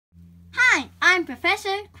I'm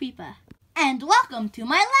Professor Creeper, and welcome to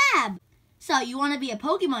my lab. So, you want to be a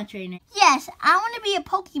Pokemon trainer? Yes, I want to be a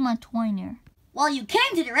Pokemon trainer. Well, you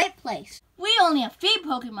came to the right place. We only have 3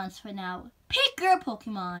 Pokemons for now. Pick your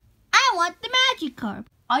Pokemon. I want the Magickarp.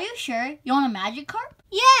 Are you sure you want a Magickarp?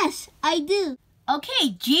 Yes, I do.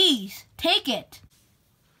 Okay, geez, take it.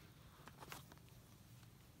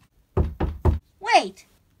 Wait,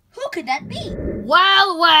 who could that be?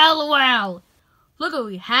 Well, well, well. Look what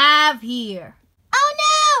we have here. Oh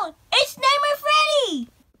no! It's Nightmare Freddy!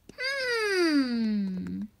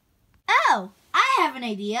 Oh, I have an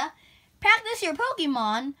idea. Practice your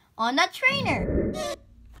Pokemon on that trainer.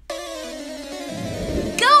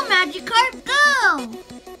 Go, Magickarp, go!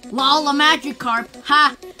 Lol, a Magickarp.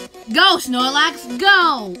 Ha! Go, Snorlax,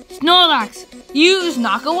 go! Snorlax, use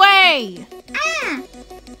Knock Away! Ah!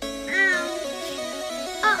 Ow.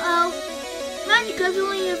 Uh-oh. Magikarp's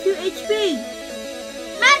only a few HP.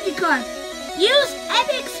 Magikarp, use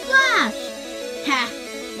Epic Splash! Ha!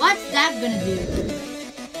 What's that gonna do?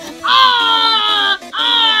 Ah!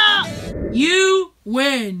 Ah! You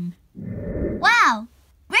win! Wow!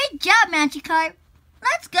 Great job, Magikarp!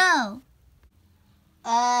 Let's go!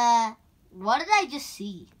 What did I just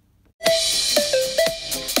see?